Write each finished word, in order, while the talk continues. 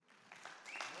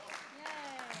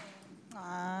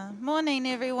morning,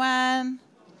 everyone.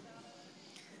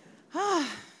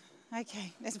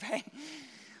 Okay, let's pray.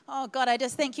 Oh, God, I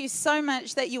just thank you so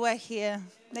much that you are here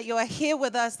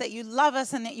with us, that you love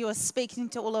us, and that you are speaking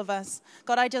to all of us.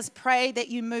 God, I just pray that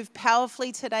you move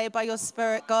powerfully today by your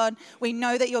Spirit, God. We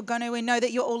know that you're going to. We know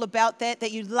that you're all about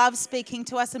that you love speaking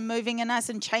to us and moving in us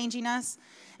and changing us.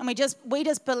 And we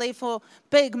just believe for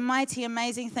big, mighty,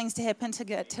 amazing things to happen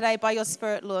today by your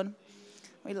Spirit, Lord.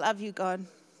 We love you, God.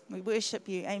 We worship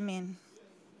you. Amen.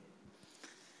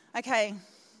 Okay,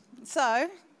 so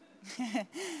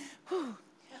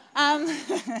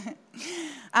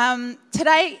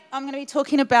today I'm going to be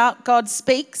talking about God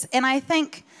Speaks, and I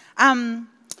think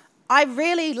I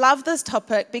really love this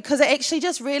topic because it actually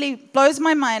just really blows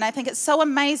my mind. I think it's so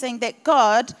amazing that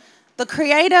God, the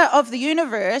creator of the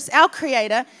universe, our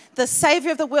creator, the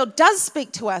savior of the world, does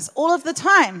speak to us all of the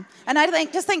time. And I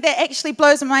think that actually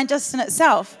blows my mind just in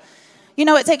itself. You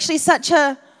know, it's actually such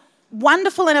a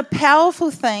wonderful and a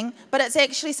powerful thing, but it's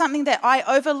actually something that I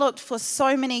overlooked for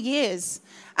so many years.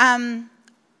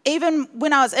 Even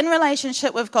when I was in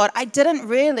relationship with God, I didn't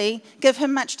really give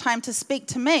him much time to speak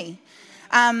to me.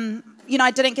 I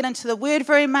didn't get into the word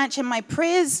very much, and my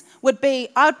prayers would be,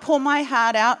 I'd pour my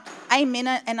heart out, amen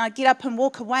it, and I'd get up and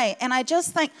walk away. And I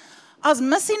just think I was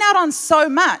missing out on so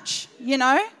much,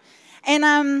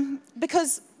 and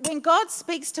because when God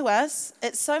speaks to us,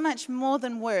 it's so much more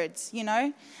than words,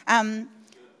 it's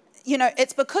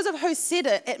because of who said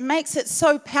it. It makes it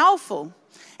so powerful.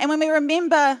 And when we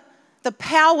remember the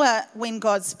power when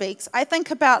God speaks, I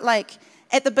think about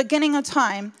at the beginning of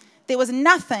time, there was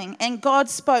nothing, and God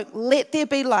spoke, let there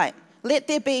be light. Let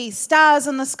there be stars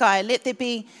in the sky. Let there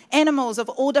be animals of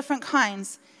all different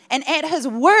kinds. And at his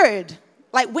word,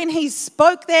 when he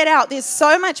spoke that out, there's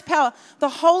so much power. The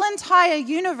whole entire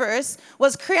universe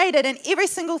was created and every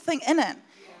single thing in it.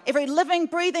 Every living,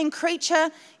 breathing creature,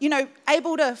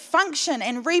 able to function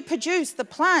and reproduce, the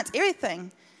plants,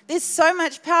 everything. There's so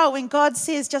much power when God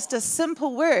says just a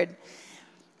simple word.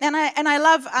 And I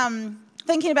love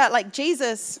thinking about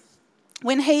Jesus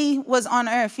when he was on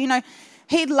earth.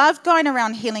 He loved going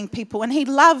around healing people, and he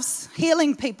loves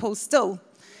healing people still.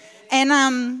 And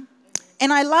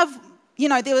I love,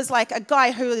 there was a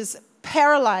guy who was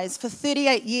paralyzed for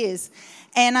 38 years.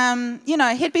 And,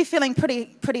 he'd be feeling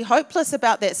pretty hopeless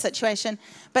about that situation.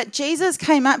 But Jesus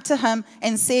came up to him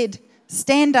and said,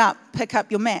 stand up, pick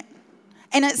up your mat.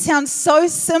 And it sounds so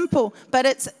simple, but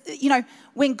it's,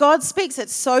 when God speaks,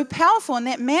 it's so powerful. And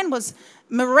that man was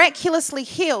miraculously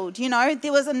healed.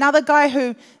 There was another guy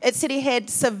who, it said he had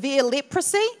severe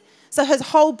leprosy. So his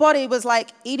whole body was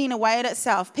eating away at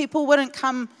itself. People wouldn't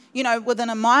come, within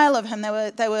a mile of him.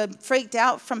 They were freaked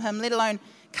out from him, let alone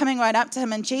coming right up to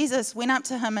him. And Jesus went up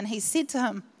to him and he said to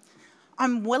him,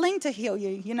 I'm willing to heal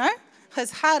you,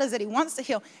 His heart is that he wants to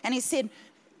heal. And he said,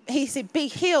 be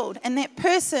healed. And that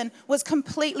person was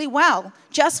completely well,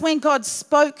 just when God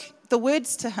spoke the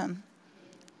words to him.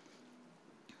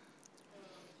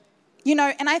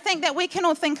 And I think that we can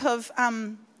all think of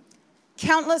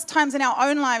countless times in our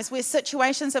own lives where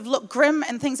situations have looked grim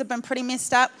and things have been pretty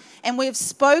messed up, and we've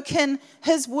spoken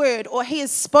his word, or he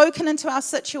has spoken into our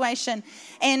situation,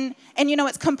 and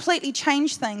it's completely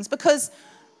changed things. Because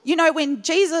when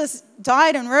Jesus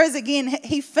died and rose again,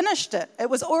 he finished it. It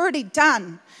was already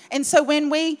done. And so when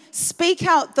we speak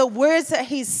out the words that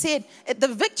he's said, the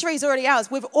victory is already ours.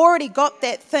 We've already got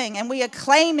that thing, and we are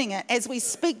claiming it as we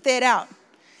speak that out.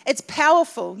 It's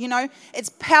powerful, It's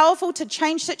powerful to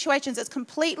change situations. It's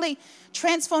completely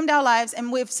transformed our lives,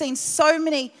 and we've seen so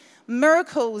many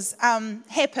miracles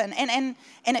happen. And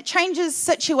it changes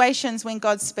situations when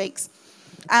God speaks.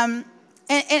 And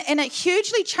it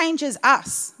hugely changes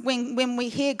us when we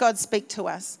hear God speak to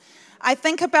us. I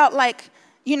think about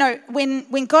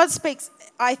when God speaks,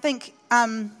 I think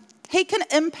he can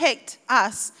impact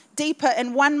us deeper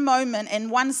in one moment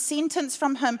and one sentence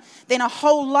from him than a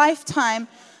whole lifetime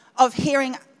of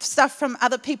hearing stuff from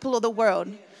other people or the world.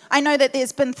 I know that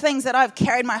there's been things that I've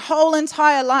carried my whole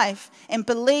entire life and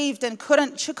believed and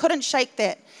couldn't shake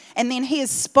that. And then he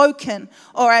has spoken,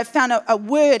 or I've found a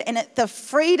word, and the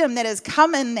freedom that has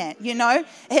come in that,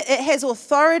 it has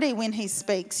authority when he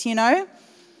speaks, And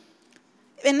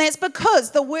that's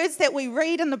because the words that we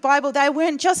read in the Bible, they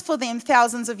weren't just for them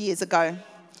thousands of years ago.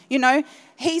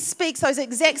 He speaks those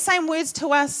exact same words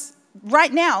to us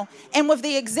right now, and with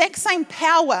the exact same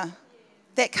power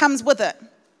that comes with it.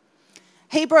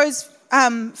 Hebrews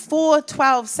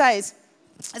 4:12 says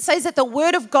that the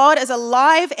word of God is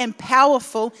alive and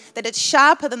powerful, that it's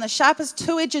sharper than the sharpest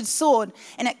two-edged sword,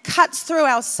 and it cuts through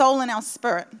our soul and our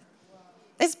spirit.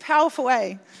 That's powerful,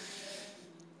 eh?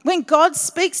 When God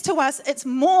speaks to us, it's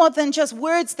more than just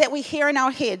words that we hear in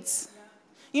our heads.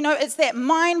 You know, it's that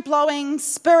mind-blowing,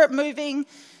 spirit-moving,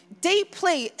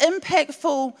 deeply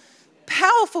impactful,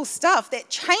 powerful stuff that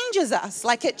changes us.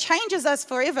 Like, it changes us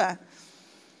forever.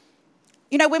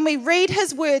 You know, when we read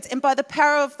his words and by the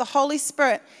power of the Holy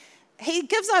Spirit, he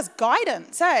gives us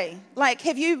guidance, eh? Like,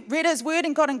 have you read his word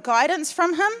and gotten guidance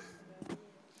from him?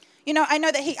 You know, I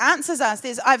know that he answers us.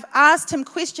 I've asked him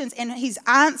questions and he's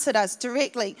answered us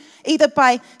directly, either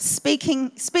by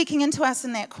speaking into us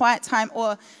in that quiet time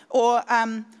or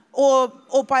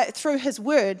through his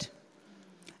word.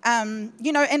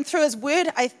 You know, and through his word,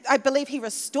 I believe he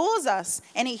restores us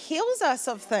and he heals us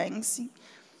of things.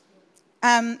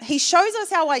 He shows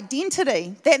us our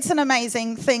identity. That's an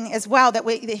amazing thing as well, that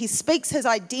he speaks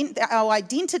our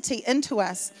identity into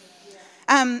us.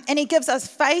 And he gives us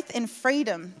faith and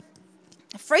freedom.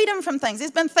 Freedom from things. There's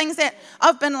been things that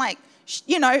I've been like,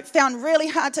 you know, found really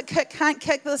hard to kick, can't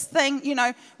kick this thing, you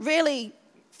know, really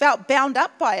felt bound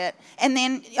up by it. And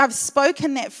then I've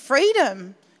spoken that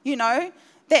freedom, you know,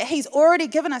 that he's already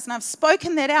given us. And I've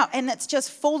spoken that out and it's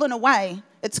just fallen away.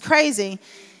 It's crazy.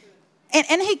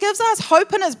 And he gives us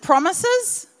hope in his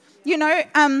promises. You know,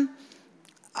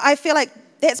 I feel like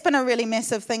that's been a really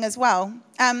massive thing as well.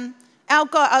 Our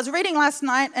God, I was reading last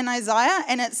night in Isaiah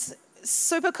and it's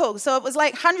super cool. So it was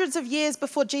like hundreds of years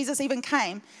before Jesus even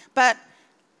came, but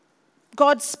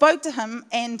God spoke to him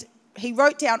and he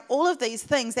wrote down all of these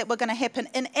things that were going to happen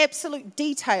in absolute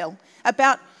detail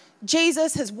about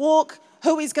Jesus, his walk,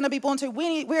 who he's going to be born to,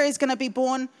 where he's going to be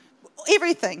born,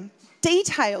 everything,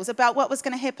 details about what was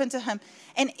going to happen to him.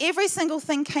 And every single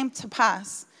thing came to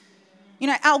pass. You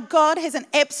know, our God has an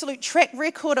absolute track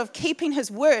record of keeping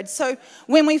his word. So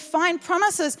when we find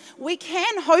promises, we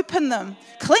can hope in them.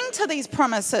 Cling to these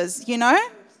promises, you know.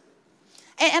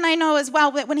 And I know as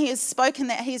well that when he has spoken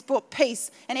that he has brought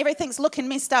peace and everything's looking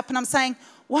messed up and I'm saying,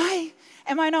 why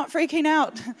am I not freaking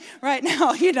out right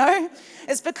now, you know?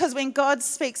 It's because when God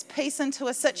speaks peace into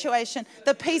a situation,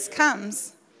 the peace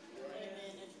comes.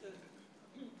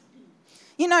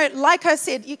 You know, like I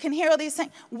said, you can hear all these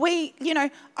things. I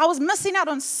was missing out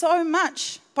on so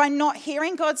much by not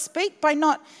hearing God speak, by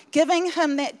not giving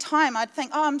him that time. I'd think,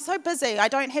 I'm so busy. I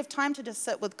don't have time to just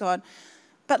sit with God.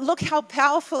 But look how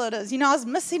powerful it is. You know, I was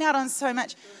missing out on so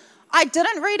much. I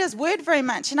didn't read his word very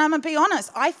much. And I'm going to be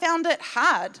honest, I found it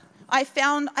hard. I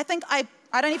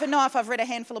don't even know if I've read a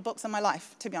handful of books in my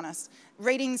life, to be honest.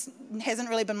 Reading hasn't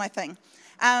really been my thing.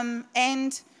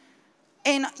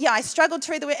 And yeah, I struggled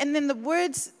to read the word. And then the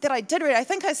words that I did read, I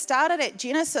think I started at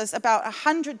Genesis about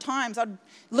 100 times. I'd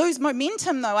lose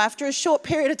momentum, though, after a short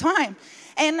period of time.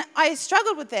 And I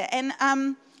struggled with that.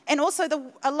 And also,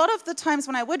 a lot of the times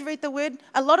when I would read the word,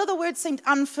 a lot of the words seemed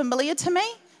unfamiliar to me.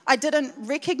 I didn't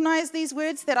recognize these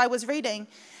words that I was reading.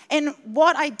 And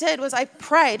what I did was I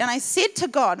prayed and I said to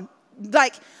God,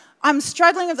 like, I'm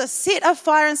struggling with a set of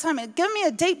fire inside me. Give me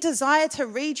a deep desire to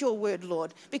read your word,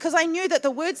 Lord. Because I knew that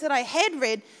the words that I had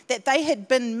read, that they had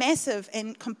been massive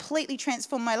and completely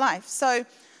transformed my life. So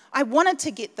I wanted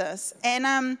to get this.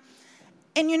 And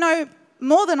you know,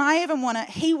 more than I even want it,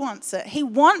 he wants it. He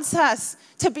wants us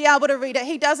to be able to read it.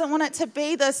 He doesn't want it to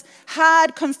be this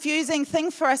hard, confusing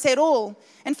thing for us at all.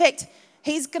 In fact,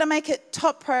 he's going to make it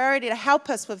top priority to help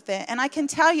us with that. And I can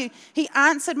tell you, he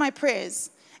answered my prayers.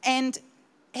 And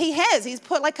he has. He's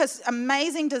put like an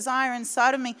amazing desire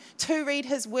inside of me to read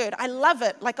his word. I love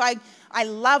it. Like I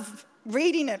love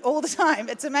reading it all the time.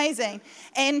 It's amazing.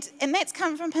 And that's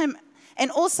come from him.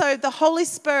 And also the Holy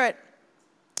Spirit,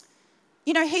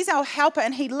 you know, he's our helper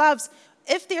and he loves,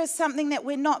 if there is something that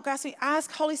we're not grasping,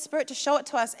 ask Holy Spirit to show it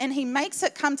to us. And he makes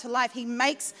it come to life. He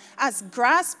makes us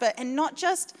grasp it, and not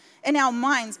just in our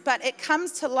minds, but it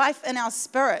comes to life in our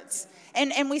spirits.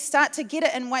 And we start to get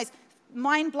it in ways,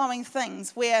 mind-blowing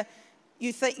things where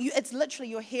you think, it's literally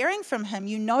you're hearing from him.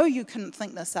 You know you couldn't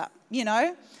think this up, you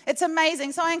know. It's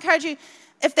amazing. So I encourage you,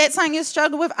 if that's something you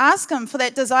struggle with, ask him for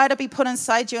that desire to be put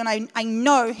inside you. And I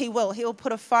know he will. He will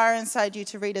put a fire inside you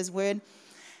to read his word.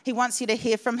 He wants you to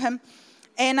hear from him.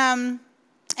 And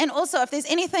also, if there's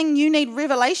anything you need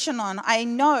revelation on, I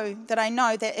know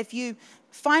that if you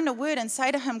find a word and say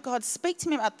to him, God, speak to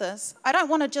me about this. I don't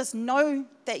want to just know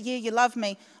that, yeah, you love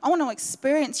me. I want to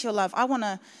experience your love. I want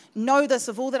to know this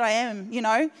of all that I am, you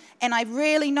know. And I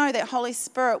really know that Holy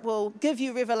Spirit will give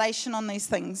you revelation on these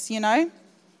things, you know.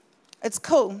 It's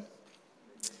cool.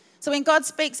 So when God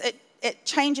speaks, it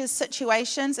changes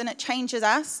situations and it changes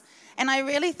us. And I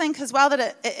really think as well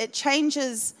that it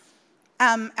changes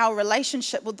our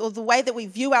relationship, or the way that we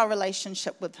view our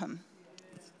relationship with him.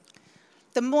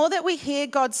 The more that we hear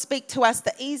God speak to us,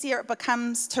 the easier it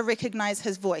becomes to recognize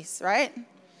his voice, right?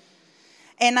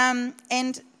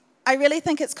 And I really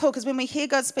think it's cool because when we hear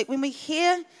God speak, when we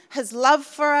hear his love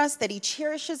for us, that he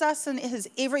cherishes us in his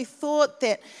every thought,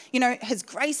 that, his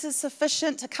grace is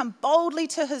sufficient to come boldly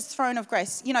to his throne of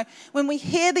grace. When we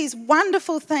hear these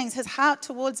wonderful things, his heart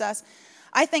towards us,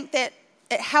 I think that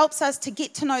it helps us to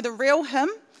get to know the real him,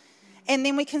 and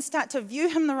then we can start to view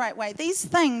him the right way. These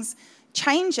things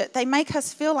change it. They make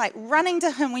us feel like running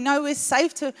to him. We know we're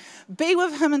safe to be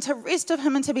with him and to rest with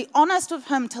him and to be honest with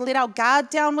him, to let our guard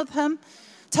down with him,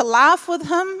 to laugh with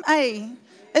him. Hey,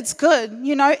 it's good.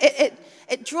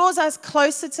 It draws us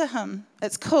closer to him.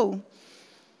 It's cool.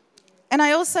 And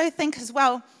I also think as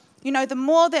well, the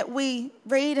more that we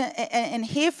read and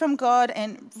hear from God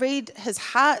and read his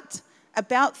heart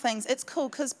about things, it's cool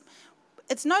because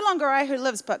it's no longer I who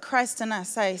lives, but Christ in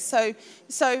us, eh?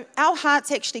 So our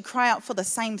hearts actually cry out for the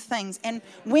same things. And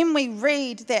when we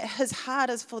read that his heart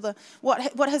is for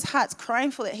what his heart's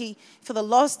crying for, for the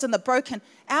lost and the broken,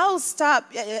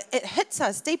 it hits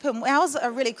us deep, and ours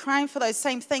are really crying for those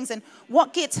same things. And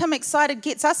what gets him excited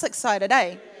gets us excited,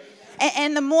 eh?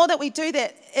 And the more that we do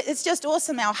that, it's just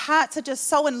awesome. Our hearts are just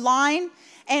so in line.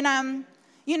 And,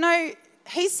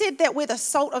 he said that we're the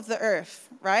salt of the earth,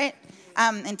 right?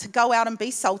 And to go out and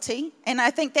be salty. And I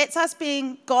think that's us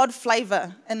being God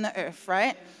flavor in the earth,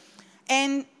 right?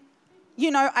 And,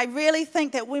 I really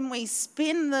think that when we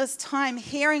spend this time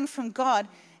hearing from God,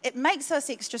 it makes us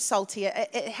extra salty.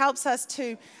 It helps us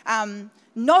to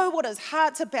know what his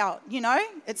heart's about,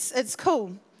 It's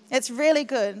cool. It's really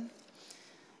good.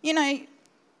 It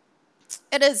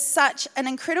is such an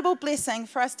incredible blessing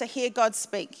for us to hear God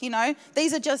speak,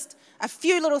 These are just a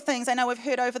few little things I know we've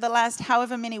heard over the last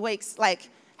however many weeks, like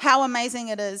how amazing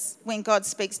it is when God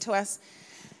speaks to us.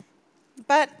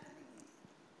 But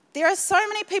there are so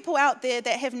many people out there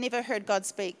that have never heard God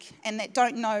speak and that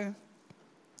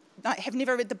have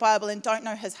never read the Bible and don't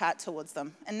know his heart towards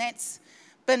them. And that's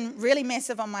been really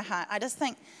massive on my heart. I just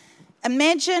think,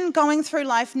 imagine going through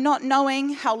life not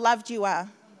knowing how loved you are,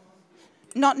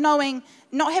 not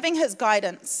having his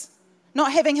guidance,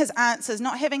 not having his answers,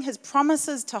 not having his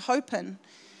promises to hope in,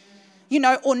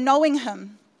 or knowing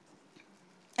him.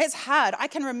 It's hard. I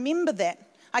can remember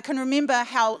that. I can remember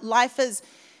how life is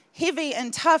heavy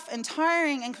and tough and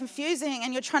tiring and confusing,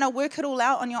 and you're trying to work it all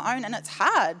out on your own, and it's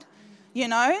hard,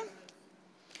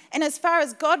 And as far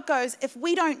as God goes, if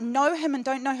we don't know him and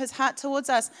don't know his heart towards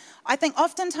us, I think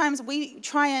oftentimes we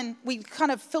kind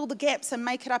of fill the gaps and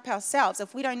make it up ourselves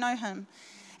if we don't know him.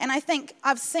 And I think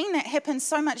I've seen that happen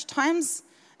so much times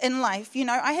in life.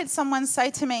 I had someone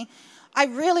say to me, I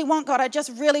really want God. I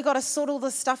just really got to sort all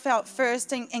this stuff out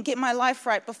first and get my life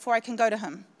right before I can go to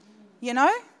him,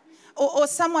 Or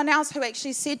someone else who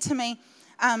actually said to me,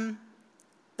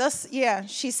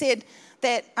 she said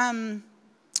that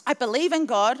I believe in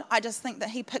God. I just think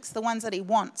that he picks the ones that he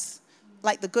wants,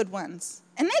 like the good ones.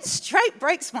 And that straight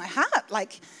breaks my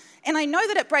heart. And I know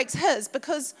that it breaks his,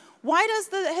 because why does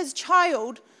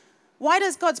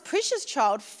God's precious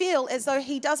child feel as though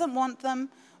he doesn't want them,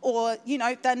 or,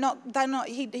 they're not,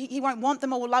 he won't want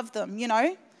them or love them,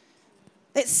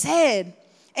 That's sad.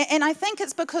 And I think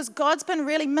it's because God's been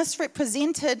really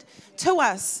misrepresented to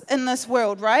us in this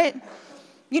world, right?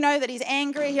 That he's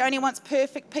angry, he only wants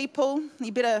perfect people.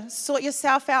 You better sort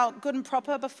yourself out good and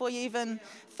proper before you even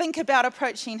think about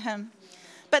approaching him.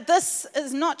 But this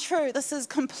is not true. This is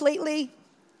completely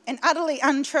and utterly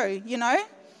untrue,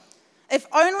 If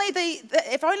only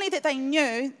that they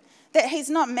knew that he's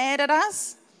not mad at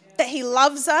us, that he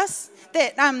loves us,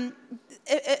 that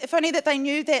if only that they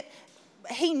knew that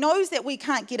he knows that we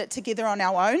can't get it together on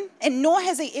our own, and nor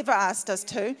has he ever asked us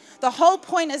to. The whole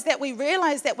point is that we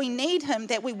realize that we need him,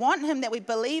 that we want him, that we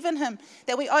believe in him,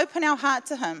 that we open our heart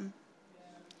to him.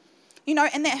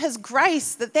 And that his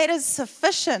grace, that is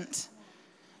sufficient,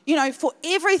 for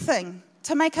everything,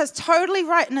 to make us totally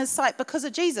right in his sight because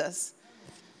of Jesus.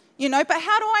 But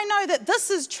how do I know that this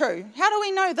is true? How do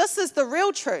we know this is the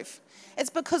real truth?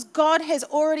 It's because God has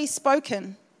already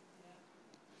spoken.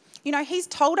 He's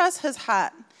told us his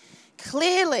heart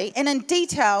clearly and in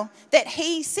detail, that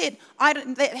he said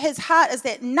that his heart is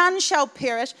that none shall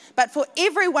perish, but for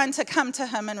everyone to come to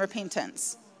him in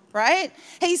repentance, right?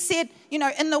 He said,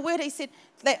 in the word, he said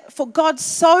that for God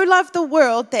so loved the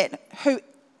world that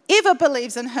whoever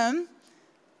believes in him,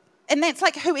 and that's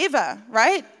like whoever,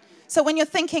 right? So when you're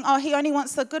thinking, he only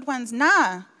wants the good ones,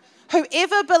 nah.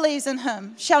 Whoever believes in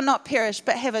him shall not perish,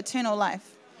 but have eternal life.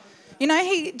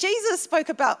 Jesus spoke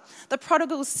about the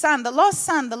prodigal son, the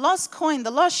lost coin,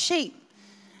 the lost sheep.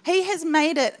 He has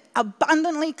made it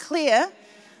abundantly clear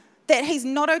that he's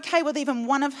not okay with even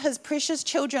one of his precious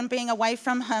children being away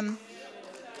from him.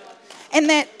 And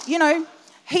that,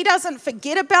 he doesn't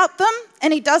forget about them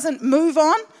and he doesn't move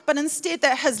on, but instead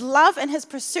that his love and his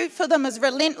pursuit for them is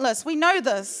relentless. We know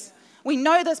this. We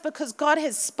know this because God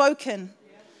has spoken.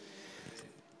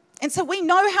 And so we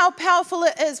know how powerful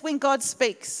it is when God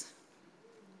speaks.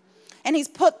 And he's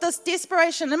put this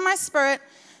desperation in my spirit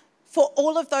for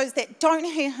all of those that don't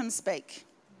hear him speak.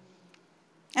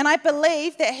 And I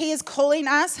believe that he is calling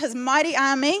us, his mighty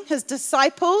army, his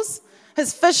disciples,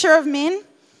 his fisher of men,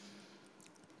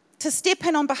 to step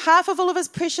in on behalf of all of his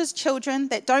precious children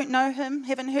that don't know him,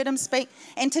 haven't heard him speak,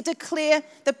 and to declare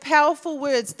the powerful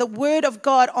words, the word of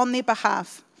God on their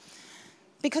behalf.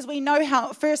 Because we know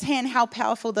how firsthand how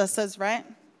powerful this is, right?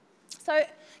 So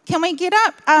can we get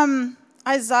up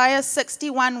Isaiah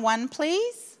 61:1,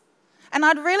 please? And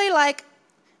I'd really like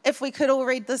if we could all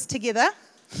read this together.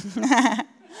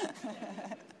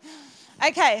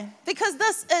 Okay, because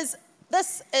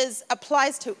this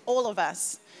applies to all of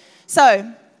us.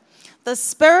 So, the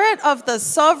Spirit of the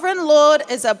Sovereign Lord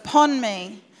is upon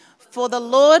me, for the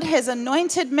Lord has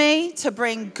anointed me to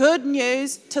bring good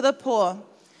news to the poor.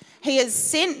 He has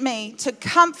sent me to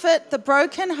comfort the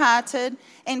brokenhearted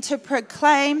and to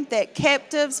proclaim that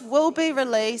captives will be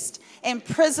released and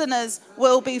prisoners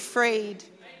will be freed.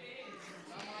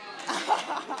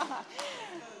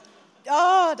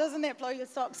 Oh, doesn't that blow your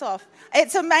socks off?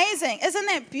 It's amazing. Isn't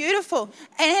that beautiful?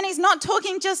 And he's not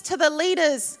talking just to the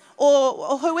leaders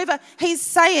or whoever. He's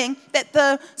saying that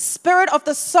the Spirit of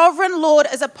the Sovereign Lord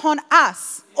is upon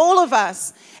us, all of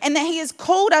us, and that he has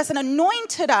called us and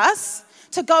anointed us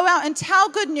to go out and tell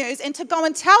good news and to go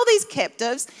and tell these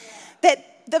captives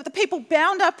that the people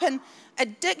bound up in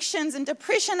addictions and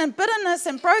depression and bitterness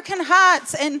and broken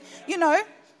hearts and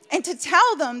to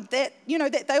tell them that,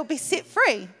 that they'll be set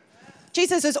free.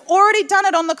 Jesus has already done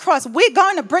it on the cross. We're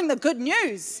going to bring the good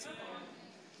news.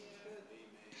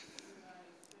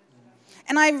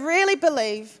 And I really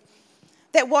believe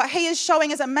that what he is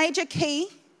showing as a major key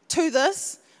to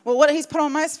this, well, what he's put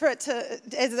on my spirit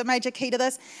as a major key to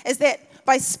this, is that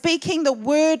by speaking the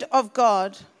word of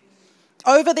God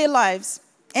over their lives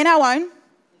and our own,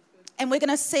 and we're going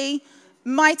to see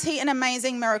mighty and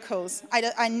amazing miracles.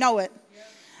 I know it.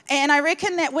 And I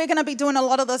reckon that we're going to be doing a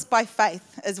lot of this by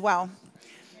faith as well.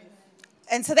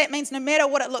 And so that means no matter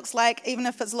what it looks like, even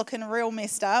if it's looking real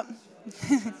messed up,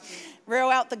 real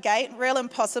out the gate, real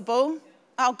impossible,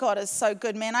 oh, God is so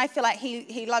good, man. I feel like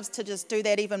he loves to just do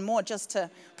that even more just to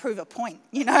prove a point,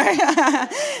 No,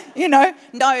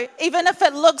 even if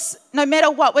it looks, no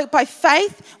matter what, by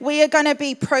faith, we are going to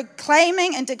be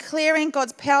proclaiming and declaring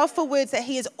God's powerful words that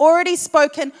he has already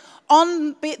spoken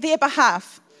on their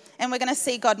behalf. And we're going to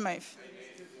see God move.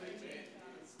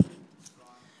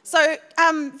 So,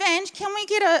 Vange, can we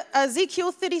get a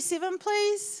Ezekiel 37,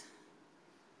 please?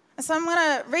 So I'm going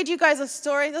to read you guys a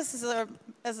story. This is a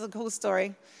cool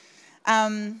story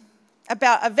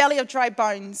about a valley of dry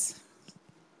bones.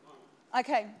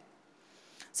 Okay.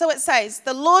 So it says,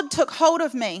 the Lord took hold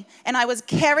of me, and I was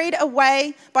carried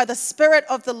away by the Spirit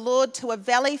of the Lord to a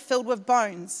valley filled with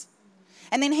bones.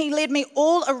 And then he led me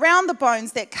all around the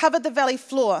bones that covered the valley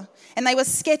floor, and they were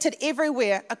scattered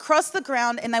everywhere across the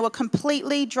ground, and they were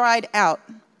completely dried out.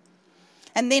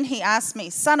 And then he asked me,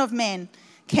 Son of man,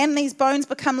 can these bones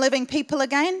become living people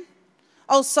again?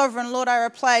 Oh, sovereign Lord, I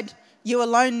replied, you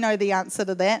alone know the answer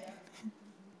to that.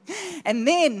 And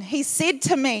then he said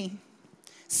to me,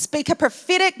 speak a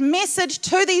prophetic message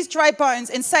to these dry bones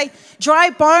and say, dry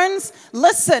bones,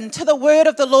 listen to the word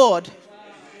of the Lord.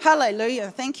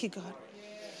 Hallelujah. Thank you, God.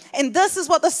 And this is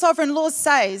what the sovereign Lord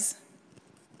says.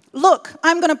 Look,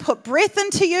 I'm going to put breath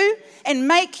into you and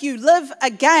make you live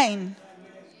again.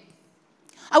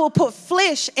 I will put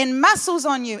flesh and muscles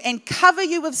on you and cover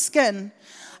you with skin.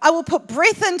 I will put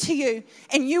breath into you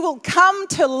and you will come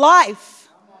to life.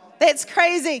 That's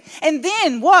crazy. And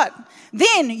then what?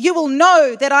 Then you will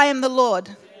know that I am the Lord.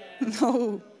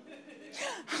 Oh,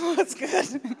 it's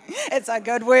good. It's a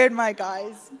good word, my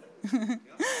guys.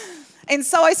 And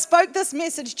so I spoke this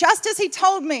message just as he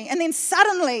told me. And then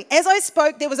suddenly, as I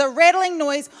spoke, there was a rattling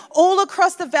noise all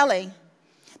across the valley.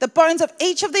 The bones of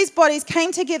each of these bodies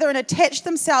came together and attached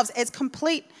themselves as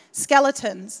complete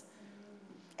skeletons.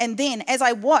 And then, as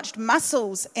I watched,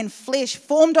 muscles and flesh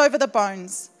formed over the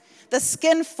bones. The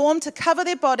skin formed to cover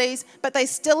their bodies, but they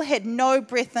still had no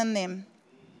breath in them.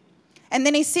 And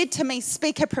then he said to me,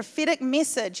 speak a prophetic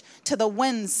message to the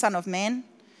winds, Son of man.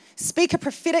 Speak a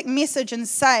prophetic message and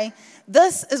say,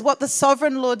 this is what the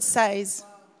sovereign Lord says.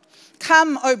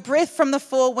 Come, O breath from the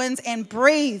four winds, and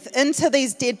breathe into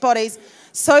these dead bodies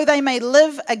so they may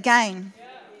live again.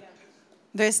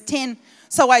 Verse 10,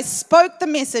 So I spoke the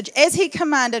message as he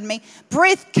commanded me.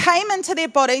 Breath came into their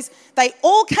bodies. They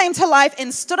all came to life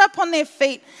and stood up on their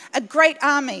feet, a great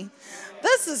army.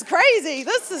 This is crazy.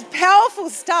 This is powerful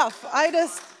stuff.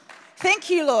 Thank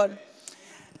you, Lord.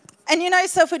 And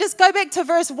so if we just go back to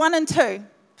verse 1 and 2,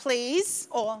 please.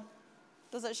 Or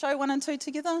does it show 1 and 2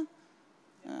 together?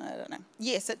 I don't know.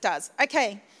 Yes, it does.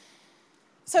 Okay.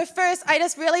 So first, I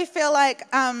just really feel like,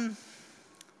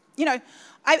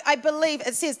 I believe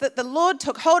it says that the Lord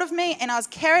took hold of me and I was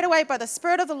carried away by the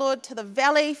Spirit of the Lord to the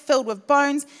valley filled with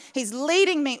bones. He's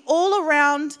leading me all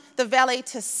around the valley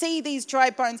to see these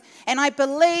dry bones. And I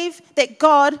believe that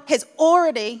God has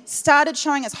already started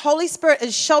showing us, Holy Spirit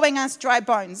is showing us dry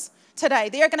bones today.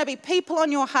 There are going to be people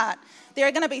on your heart. There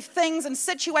are going to be things and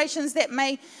situations that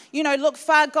may, look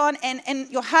far gone, and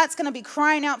your heart's going to be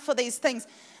crying out for these things.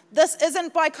 This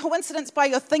isn't by coincidence, by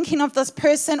your thinking of this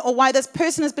person or why this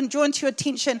person has been drawn to your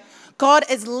attention. God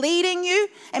is leading you,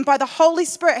 and by the Holy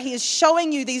Spirit, He is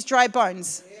showing you these dry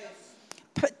bones.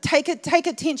 Take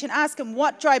attention. Ask Him,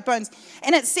 what dry bones?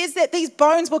 And it says that these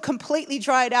bones were completely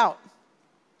dried out.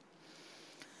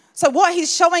 So what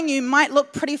He's showing you might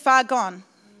look pretty far gone.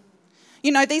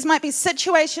 These might be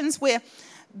situations where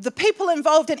the people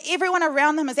involved and everyone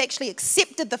around them has actually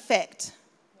accepted the fact.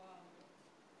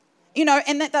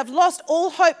 And that they've lost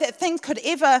all hope that things could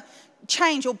ever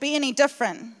change or be any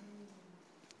different.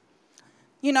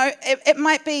 It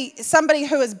might be somebody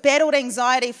who has battled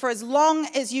anxiety for as long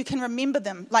as you can remember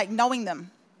them, like knowing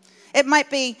them. It might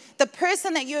be the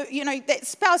person that that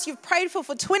spouse you've prayed for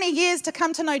 20 years to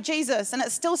come to know Jesus, and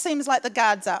it still seems like the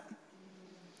guard's up.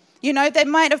 They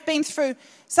might have been through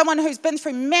someone who's been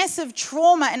through massive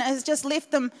trauma and it has just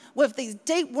left them with these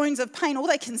deep wounds of pain. All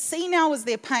they can see now is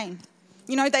their pain.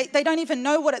 They don't even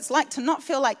know what it's like to not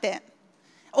feel like that.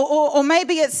 Or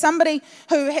maybe it's somebody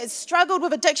who has struggled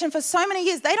with addiction for so many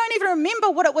years, they don't even remember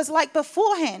what it was like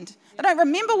beforehand. They don't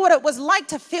remember what it was like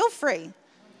to feel free.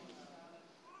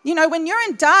 When you're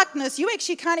in darkness, you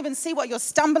actually can't even see what you're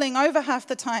stumbling over half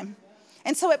the time.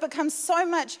 And so it becomes so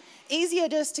much easier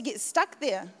just to get stuck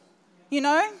there,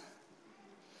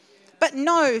 But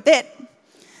know that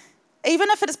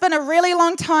even if it's been a really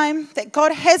long time, that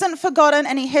God hasn't forgotten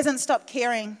and He hasn't stopped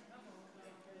caring.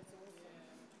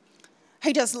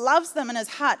 He just loves them and His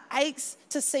heart aches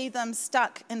to see them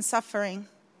stuck in suffering.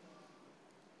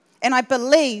 And I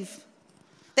believe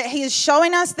that He is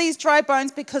showing us these dry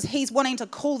bones because He's wanting to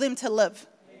call them to live.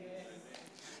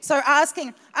 So ask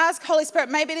Holy Spirit,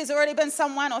 maybe there's already been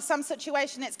someone or some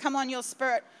situation that's come on your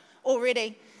spirit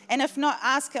already. And if not,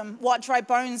 ask Him, what dry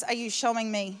bones are you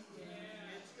showing me?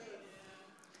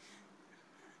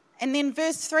 And then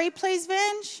verse 3, please,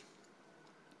 Vange.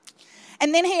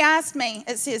 And then He asked me,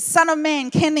 it says, Son of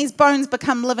man, can these bones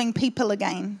become living people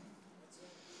again?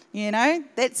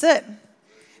 That's it.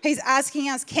 He's asking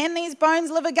us, can these bones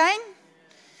live again?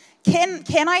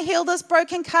 Can I heal this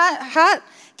broken heart?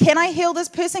 Can I heal this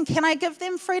person? Can I give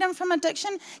them freedom from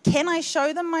addiction? Can I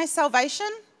show them my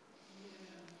salvation?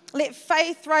 Let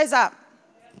faith rise up.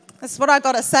 That's what I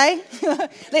got to say.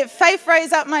 Let faith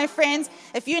rise up, my friends.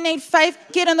 If you need faith,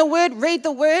 get in the Word, read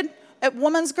the Word. At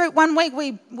Women's Group one week,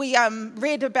 we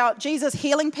read about Jesus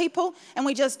healing people, and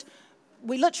we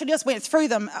literally just went through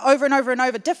them over and over and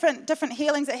over, different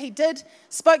healings that He did,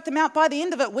 spoke them out. By the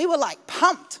end of it, we were like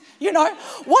pumped, What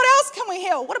else can we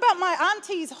heal? What about my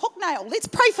auntie's hook nail? Let's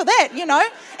pray for that,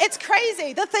 It's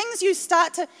crazy. The things you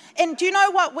start to, and do you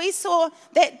know what we saw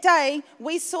that day?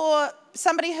 We saw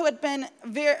somebody who had been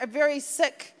very, very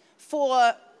sick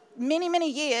for many, many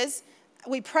years.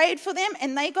 We prayed for them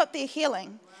and they got their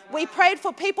healing. We prayed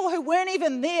for people who weren't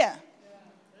even there.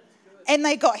 And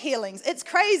they got healings. It's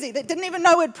crazy. They didn't even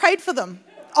know we'd prayed for them.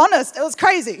 Honest, it was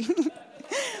crazy.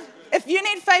 If you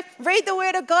need faith, read the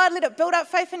Word of God. Let it build up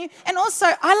faith in you. And also,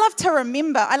 I love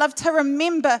to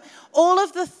remember all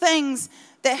of the things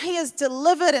that He has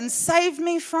delivered and saved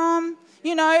me from,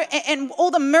 and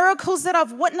all the miracles that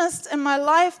I've witnessed in my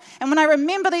life. And when I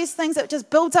remember these things, it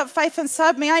just builds up faith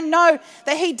inside me. I know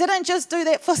that He didn't just do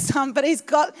that for some, but He's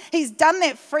done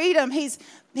that freedom. He's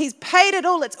paid it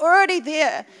all. It's already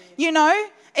there,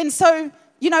 And so,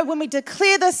 when we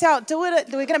declare this out, we're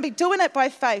going to be doing it by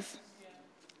faith.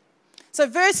 So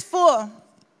verse 4.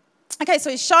 Okay, so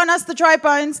He's shown us the dry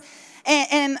bones,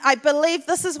 and I believe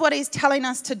this is what He's telling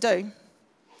us to do.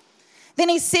 Then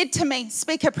He said to me,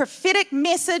 speak a prophetic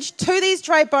message to these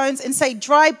dry bones and say,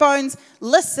 dry bones,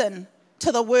 listen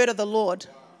to the word of the Lord.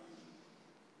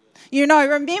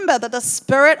 Remember that the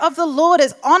Spirit of the Lord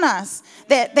is on us,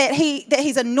 that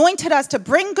He's anointed us to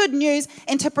bring good news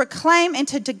and to proclaim and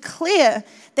to declare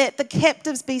that the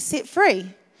captives be set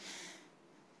free.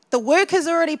 The work is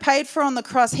already paid for on the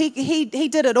cross. He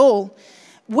did it all.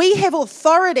 We have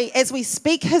authority as we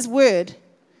speak his word.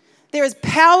 There is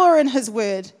power in his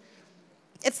word.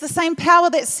 It's the same power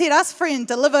that set us free and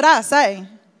delivered us, eh?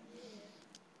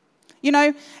 You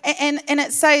know, and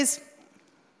it says,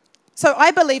 so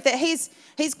I believe that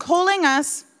he's calling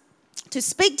us to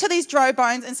speak to these dry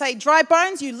bones and say, dry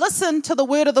bones, you listen to the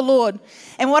word of the Lord.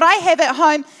 And what I have at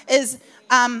home is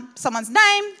someone's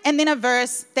name and then a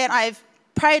verse that I've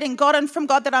prayed and gotten from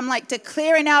God that I'm like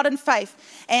declaring out in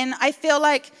faith. And I feel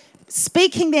like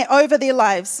speaking that over their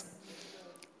lives.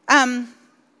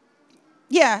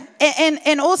 Yeah,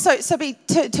 and also to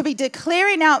be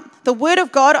declaring out the word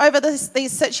of God over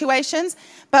these situations,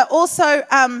 but also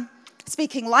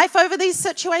speaking life over these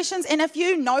situations. And if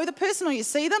you know the person or you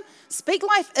see them, speak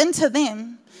life into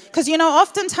them. Because, you know,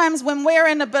 oftentimes when we're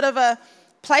in a bit of a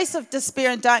place of despair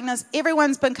and darkness,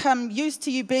 everyone's become used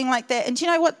to you being like that. And do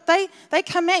you know what? They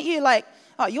come at you like,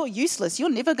 oh, you're useless. You're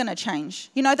never going to change.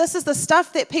 You know, this is the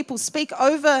stuff that people speak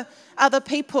over other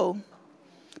people,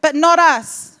 but not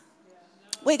us.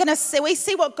 We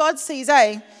see what God sees,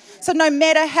 eh? So no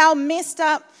matter how messed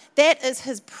up, that is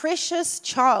his precious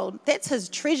child. That's his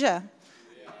treasure.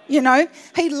 You know,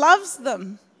 he loves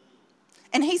them.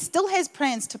 And he still has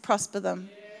plans to prosper them.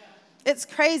 It's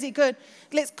crazy good.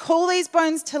 Let's call these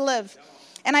bones to live.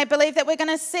 And I believe that we're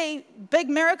going to see big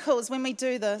miracles when we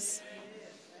do this.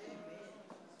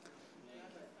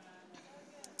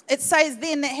 It says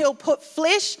then that he'll put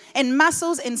flesh and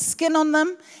muscles and skin on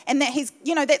them, and that he's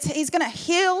going to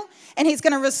heal and he's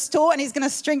going to restore and he's going to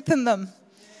strengthen them.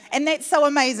 And that's so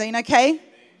amazing, okay?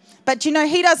 But you know,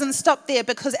 he doesn't stop there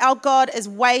because our God is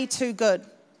way too good.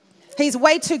 He's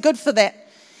way too good for that.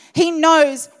 He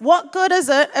knows what good is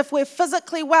it if we're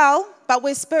physically well, but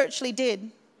we're spiritually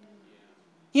dead.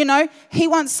 You know, he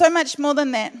wants so much more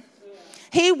than that.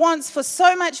 He wants for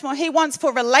so much more. He wants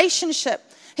for relationship.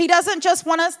 He doesn't just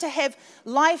want us to have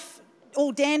life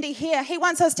all dandy here. He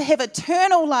wants us to have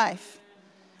eternal life.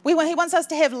 He wants us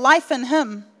to have life in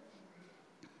him.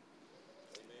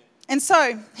 And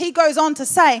so he goes on to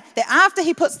say that after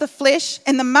he puts the flesh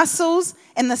and the muscles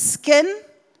and the skin,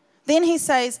 then he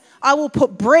says, I will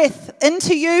put breath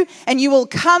into you and you will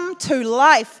come to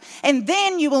life. And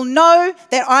then you will know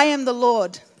that I am the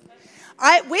Lord.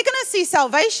 We're going to see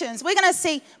salvations. We're going to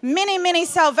see many, many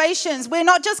salvations. We're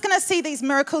not just going to see these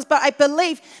miracles, but I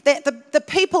believe that the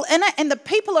people in it and the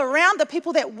people around, the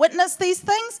people that witness these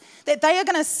things, that they are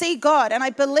going to see God. And I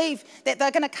believe that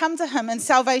they're going to come to him in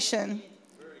salvation.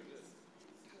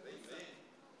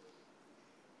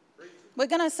 We're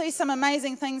going to see some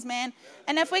amazing things, man.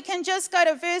 And if we can just go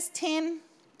to verse 10,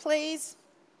 please.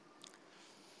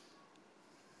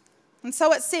 And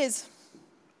so it says,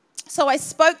 so I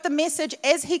spoke the message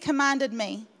as he commanded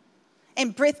me,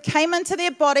 and breath came into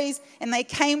their bodies, and they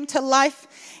came to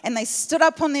life, and they stood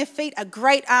up on their feet, a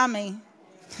great army.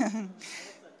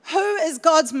 Who is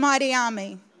God's mighty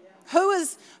army? Who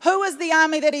is the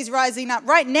army that he's rising up?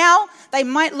 Right now, they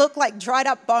might look like dried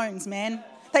up bones, man.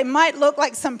 They might look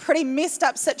like some pretty messed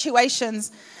up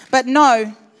situations, but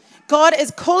no, God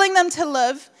is calling them to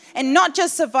live and not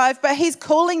just survive, but he's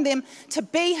calling them to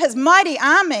be his mighty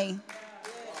army.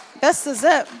 This is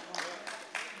it.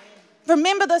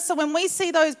 Remember this, so when we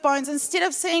see those bones, instead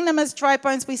of seeing them as dry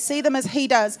bones, we see them as he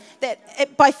does,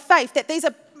 that by faith, that these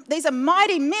are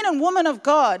mighty men and women of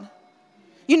God.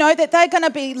 You know, that they're going to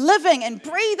be living and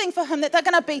breathing for him, that they're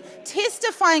going to be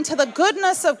testifying to the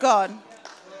goodness of God.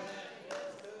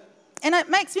 And it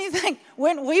makes me think,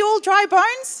 weren't we all dry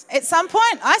bones at some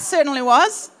point? I certainly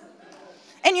was.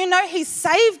 And you know, he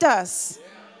saved us.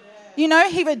 You know,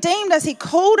 he redeemed us. He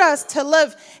called us to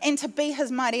live and to be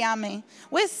his mighty army.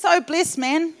 We're so blessed,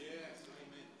 man.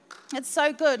 It's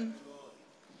so good.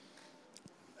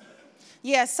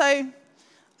 Yeah, so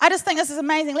I just think this is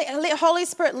amazing. Let Holy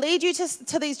Spirit lead you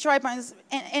to these dry bones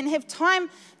and have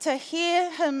time to hear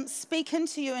him speak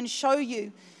into you and show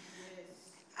you.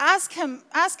 Ask him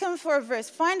for a verse.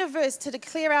 Find a verse to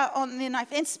declare out on their life.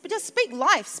 And just speak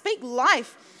life. Speak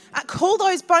life. Call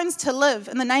those bones to live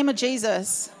in the name of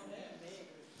Jesus.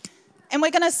 And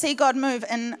we're going to see God move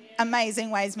in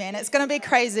amazing ways, man. It's going to be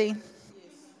crazy.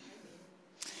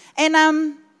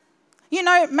 And, you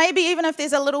know, maybe even if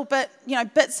there's a little bit, you know,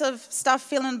 bits of stuff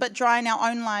feeling a bit dry in our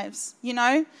own lives, you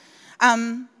know,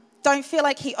 don't feel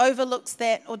like he overlooks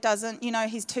that or doesn't, you know,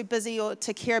 he's too busy or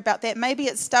to care about that. Maybe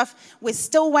it's stuff we're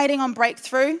still waiting on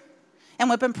breakthrough and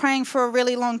we've been praying for a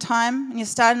really long time and you're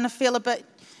starting to feel a bit,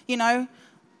 you know,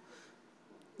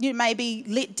 you may be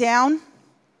let down.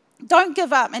 Don't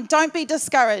give up and don't be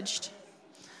discouraged.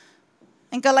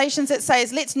 In Galatians it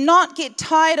says, let's not get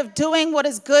tired of doing what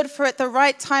is good, for at the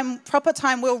right time, proper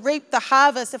time, we'll reap the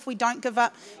harvest if we don't give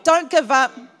up. Don't give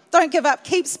up. Don't give up.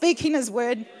 Keep speaking his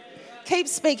word. Keep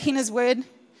speaking his word.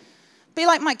 Be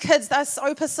like my kids. They're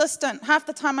so persistent. Half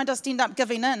the time I just end up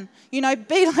giving in. You know,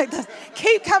 be like this.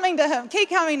 Keep coming to him. Keep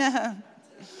coming to him.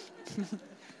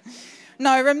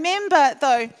 No, remember,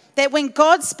 though, that when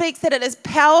God speaks, that it is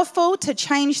powerful to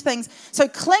change things. So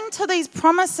cling to these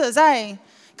promises, eh?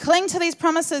 Cling to these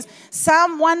promises.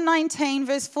 Psalm 119,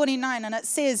 verse 49, and it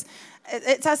says,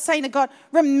 it's us saying to God,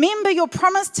 remember your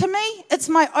promise to me. It's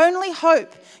my only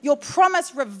hope. Your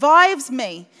promise revives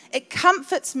me. It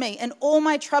comforts me in all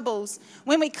my troubles.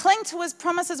 When we cling to his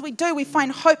promises, we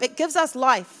find hope. It gives us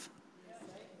life.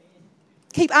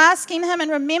 Keep asking him and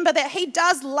remember that he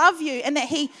does love you and that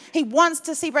he wants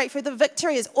to see breakthrough. The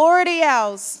victory is already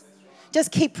ours.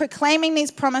 Just keep proclaiming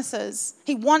these promises.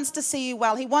 He wants to see you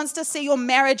well. He wants to see your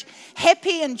marriage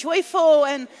happy and joyful,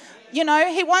 and, you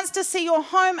know, he wants to see your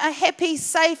home a happy,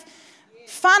 safe,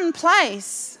 fun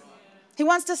place. He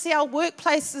wants to see our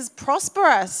workplaces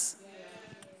prosperous.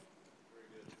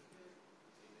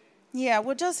 Yeah,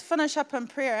 we'll just finish up in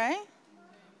prayer, eh?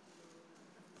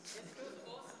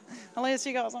 Unless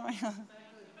you got something else.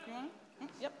 You want?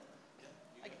 Yep.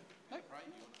 Okay. Nope.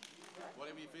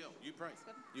 Whatever you feel, you pray.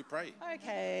 You pray.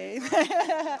 Okay.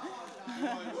 Yeah.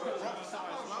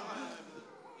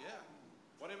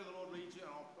 Whatever the Lord leads you,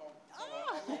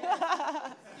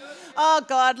 Oh,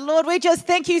 God, Lord, we just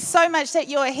thank you so much that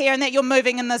you're here and that you're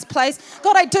moving in this place.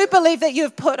 God, I do believe that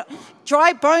you've put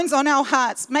dry bones on our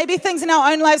hearts, maybe things in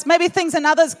our own lives, maybe things in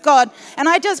others, God. And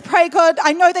I just pray, God,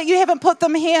 I know that you haven't put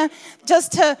them here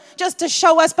just to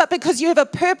show us, but because you have a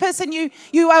purpose and you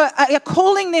are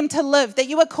calling them to live, that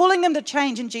you are calling them to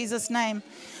change in Jesus' name.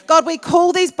 God, we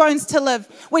call these bones to live.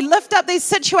 We lift up these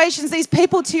situations, these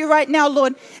people to you right now,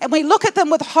 Lord, and we look at them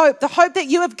with hope, the hope that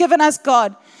you have given us,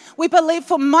 God. We believe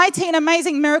for mighty and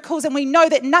amazing miracles, and we know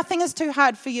that nothing is too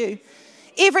hard for you.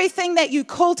 Everything that you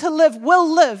call to live will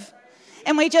live.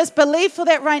 And we just believe for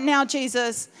that right now,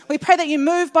 Jesus. We pray that you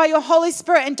move by your Holy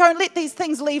Spirit and don't let these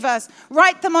things leave us.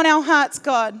 Write them on our hearts,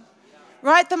 God.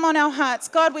 Write them on our hearts.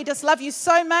 God, we just love you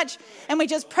so much, and we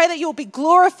just pray that you'll be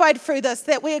glorified through this,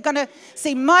 that we are going to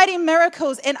see mighty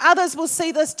miracles, and others will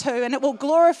see this too, and it will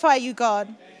glorify you,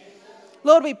 God.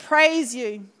 Lord, we praise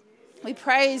you. We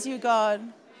praise you, God.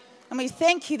 And we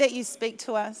thank you that you speak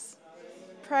to us.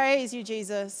 Praise you,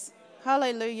 Jesus.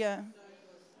 Hallelujah.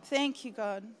 Thank you,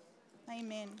 God.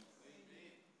 Amen.